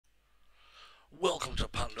Welcome to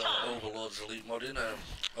Pandora Overlord's Elite Modding.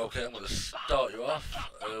 Okay, I'm going to start you off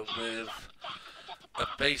with a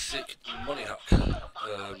basic money hack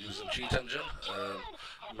using Cheat Engine.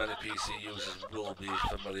 Many PC users will be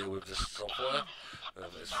familiar with this software.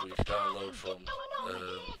 It's free to download from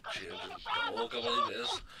cheatengine.org, I believe it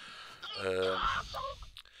is.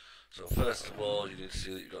 So first of all, you need to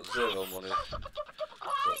see that you've got zero money. So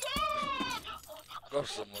grab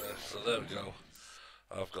some money. So there we go.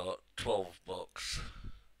 I've got 12 bucks.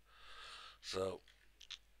 So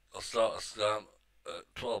I'll start a scan at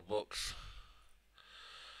 12 bucks.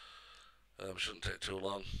 Shouldn't take too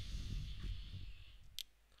long.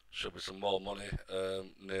 Should be some more money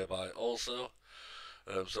nearby also.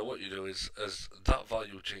 So what you do is, as that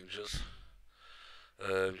value changes,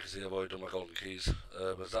 you can see I've already done my golden keys.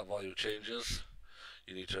 As that value changes,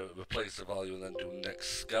 you need to replace the value and then do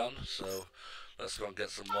next scan. So let's go and get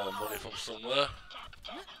some more money from somewhere.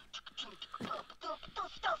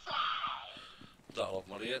 That'll have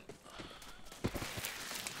money in.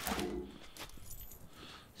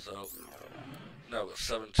 So now we've got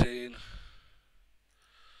 17.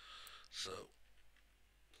 So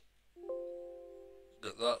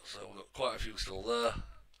get that. So we've got quite a few still there.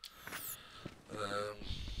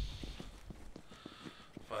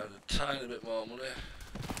 Find a tiny bit more money.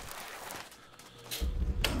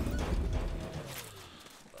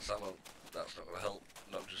 That's not going to help,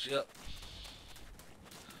 not just yet.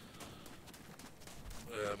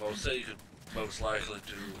 I would say you could most likely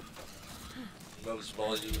do most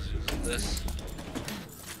volumes using this.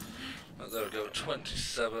 And there we go,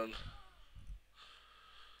 27.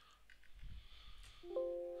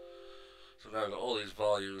 So now I've got all these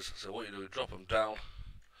values. So what you do is drop them down,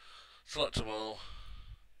 select them all,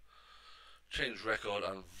 change record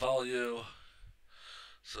and value.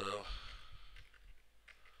 So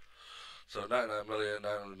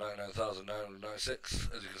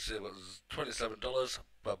 99,999,996. As you can see, I've got $27.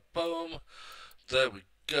 But boom, there we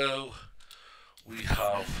go. We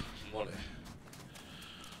have money.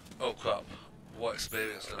 Oh crap! What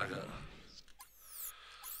experience did I get?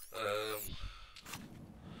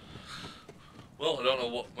 Well, I don't know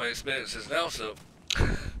what my experience is now, so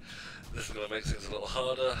this is going to make things a little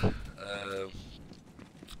harder.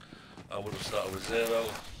 I would have started with 0,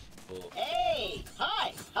 but hey,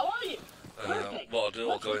 hi, how are you? What I'll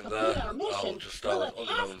do, I'll go in there, I'll just start with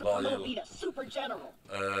unknown value, super general.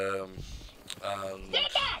 and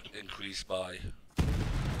increase by,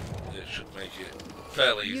 it should make it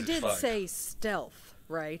fairly easy You to did find. say stealth,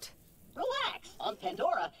 right? Relax, on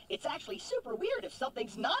Pandora, it's actually super weird if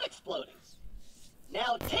something's not exploding.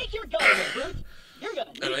 Now take your gun, recruit. You're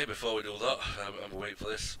gonna need Anyway, before we do that, I'm going to wait for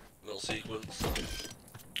this little sequence.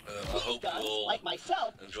 I hope you all like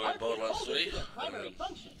myself, enjoy Borderlands 3.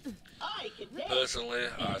 Personally,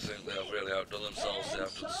 I think they have really outdone themselves. They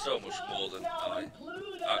have done so much more than I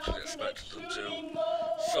actually expected them to.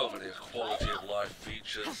 So many quality of life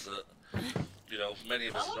features that, you know, many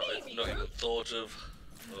of us have not even thought of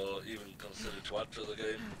or even considered to add to the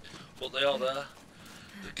game. But they are there.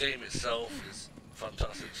 The game itself is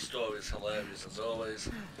fantastic. The story is hilarious as always.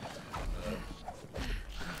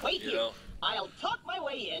 Wait you here. know, I'll talk my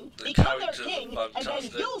way in, the become their characters king, are and then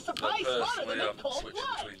fantastic. you'll surprise But Smarter than personally, a I'm cold switching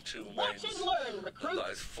blood. between two Watch mains, and learn, and recruit. that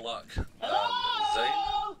is Flak Hello? and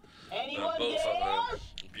Zane. Anyone Both there? have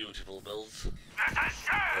beautiful builds. This is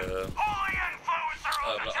Sheriff, Um, holy influencer of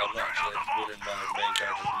I'm the not children of actually the running my main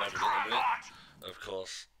characters never get a minute, of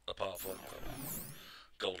course, apart from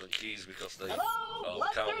golden keys because they Hello, are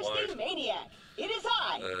count bloodthirsty wide. maniac. It is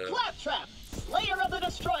I, Uh, Claptrap, Slayer of the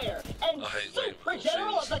Destroyer, and I hate waiting Super for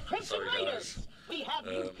General of scenes. the Crimson Sorry, Raiders. guys. We have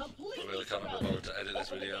you I completely really can't be surrounded. bothered to edit this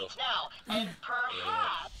Open the video. gates now, and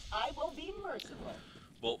perhaps I will be merciful.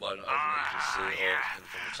 But by not having it, you can see it all in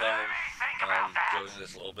full time and during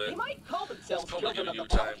this little bit. They might call themselves It's probably children giving of you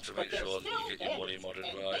the time Vault, to but make they're sure that still you get your money bandits, modded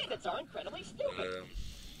and right. bandits are incredibly stupid. Okay,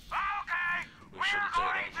 We we're shouldn't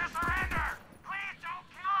going take to surrender. Please don't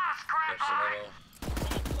kill us, Grab some Grandpa. ammo.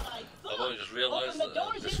 That's what I thought. I've only just realised Open the that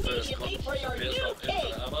doors this first immediately gun for your appears new to have king.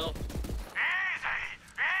 infinite ammo. Easy,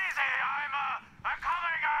 easy, I'm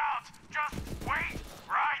coming out. Just wait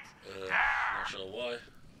right there. Not sure why.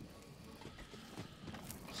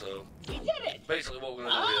 So We did it! basically what we're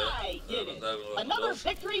going to do I here, did it! they're gonna Another those.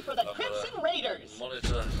 victory for the I'm Crimson gonna Raiders!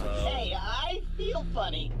 monitor Hey, I feel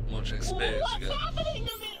funny. much experience What's you get. happening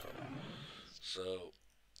to me? So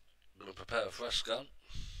I'm going to prepare a fresh scan.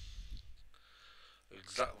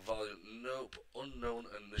 Exact value, nope, unknown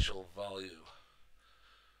initial value.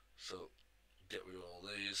 So get rid of all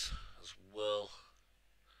these as well.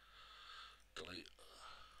 Delete.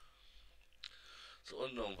 So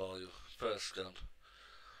unknown value, first scan.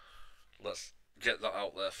 Let's get that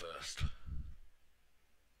out there first.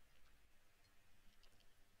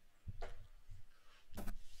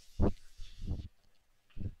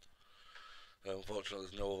 Unfortunately,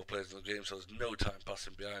 there's no other players in the game, so there's no time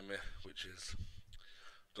passing behind me, which is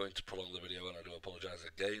going to prolong the video, and I do apologise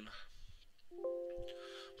again.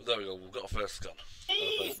 But there we go, we've got a first scan,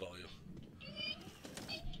 a first volume.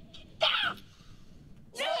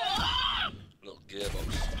 Little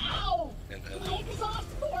gearbox in here.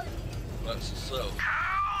 Right, so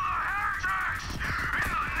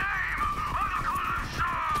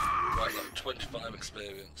right, like 25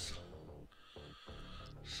 experience.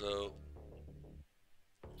 So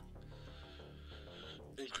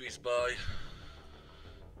increase by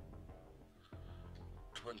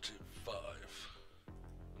 25.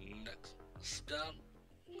 Next scan.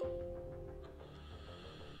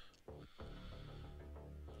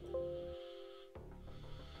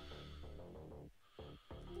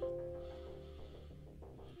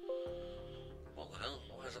 What the hell?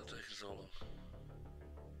 Why is that taking so long?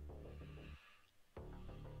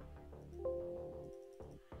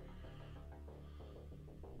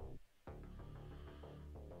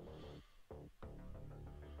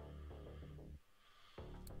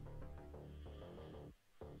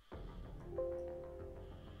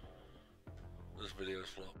 This video is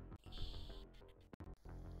flop.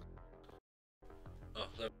 Oh,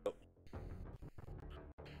 there we go.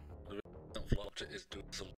 The video is not flopped, it is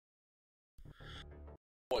doing some.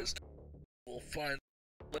 We'll find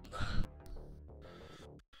there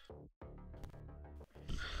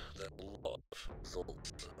are a lot of results,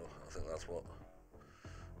 so I think that's what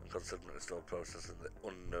I'm considering it's still processing the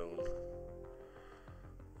unknown.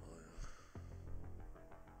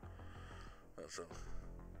 That's it.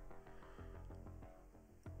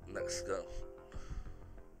 Next go.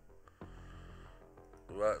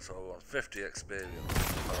 Right, so I want 50 experience.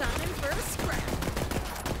 Time for a scrap.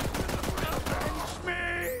 Me!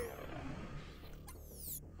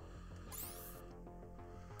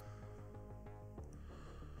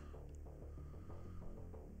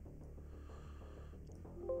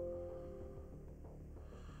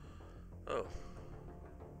 Oh.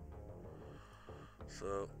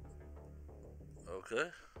 So,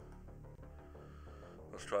 okay.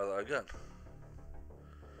 Let's try that again.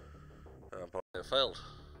 Probably it failed.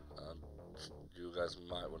 And you guys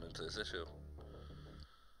might run into this issue.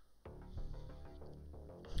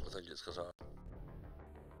 I think it's because I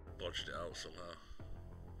bodged it out somehow.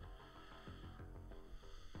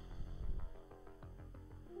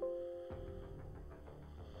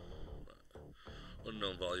 Right.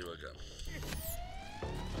 Unknown value again.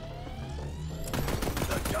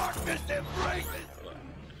 The darkness embraces! Right.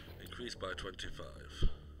 Increased by 25.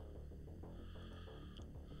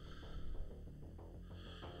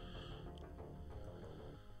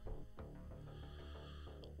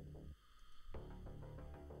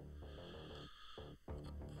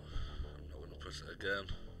 It again.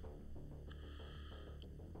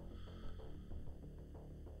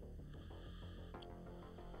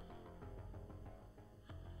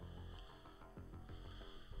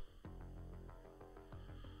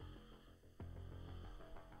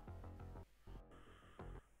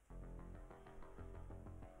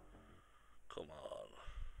 Come on.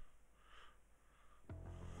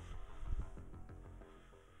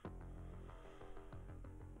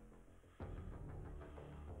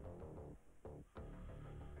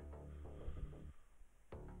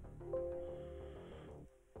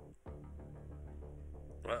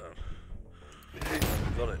 Right on.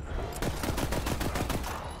 Got it.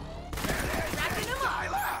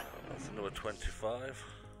 That's another 25.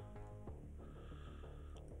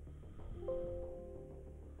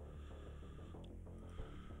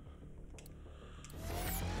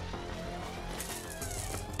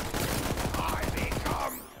 I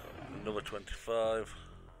become Another 25.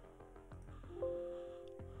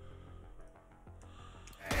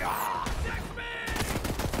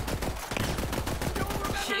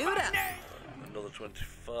 Shoot up. Another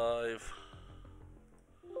 25.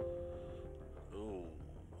 Ooh.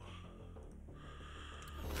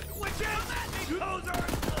 Watch out, you loser!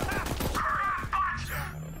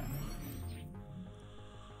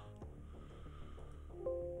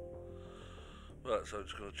 Right, so I'm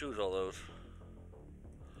just going to choose all those.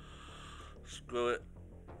 Screw it.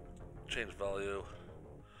 Change value.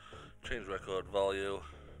 Change record value.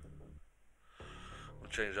 We'll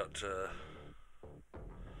change that to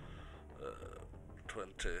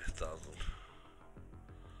 20,000.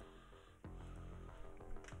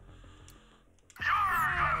 You're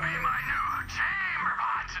gonna be my new chamber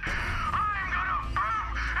bot! I'm gonna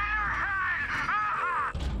boom in your head!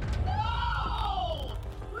 No!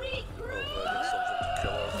 Regroup!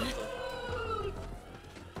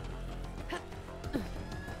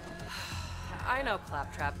 I know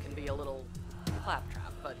Claptrap can be a little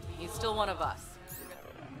claptrap, but he's still one of us.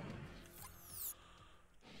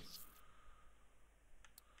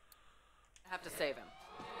 I have to save him.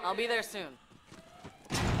 I'll be there soon.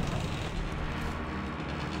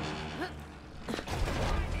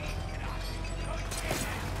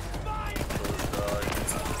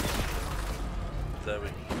 There we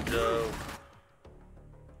go.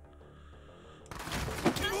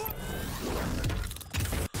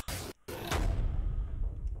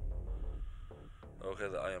 Okay,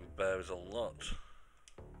 the iron bear is unlocked.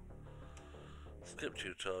 Skip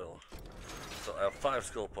tutorial. So I have 5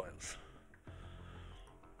 skill points.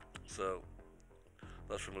 So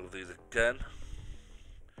let's remove these again.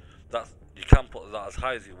 That's, you can put that as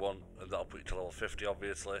high as you want, and that'll put you to level 50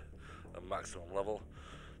 obviously, a maximum level.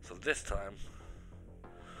 So this time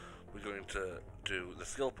we're going to do the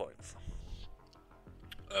skill points.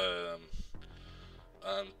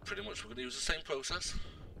 And pretty much we're going to use the same process.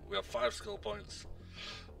 We have 5 skill points.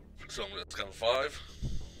 So I'm going to scan 5,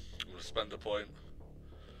 I'm going to spend a point,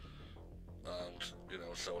 and you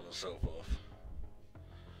know, so on and so forth.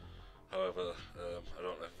 However, I don't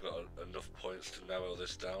know if I've got enough points to narrow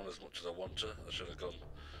this down as much as I want to. I should have gone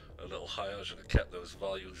a little higher, I should have kept those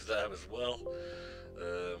values there as well.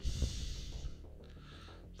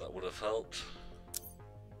 That would have helped.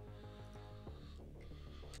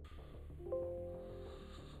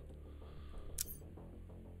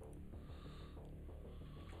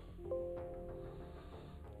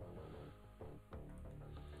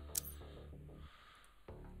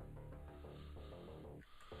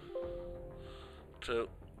 Two,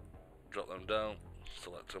 drop them down,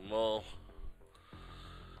 select them all,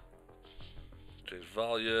 change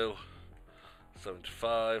value,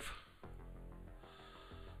 75,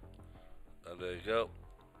 and there you go,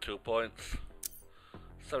 2 points,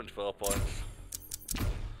 74 points.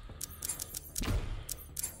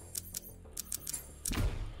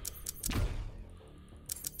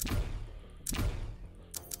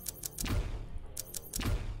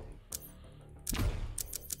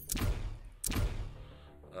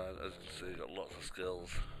 And as you can see, you've got lots of skills.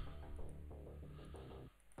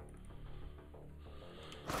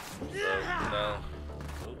 So now,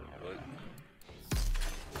 oh, wait.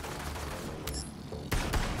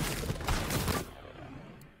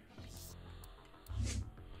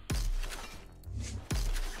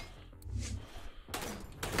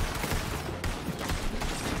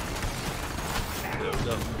 There we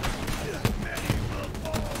go.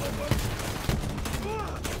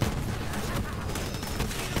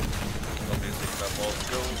 More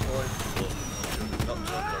skill points, but not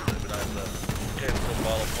so good. It'd be nice to get some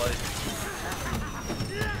while I play.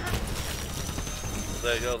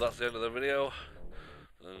 There you go, that's the end of the video,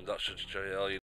 and that should show you all you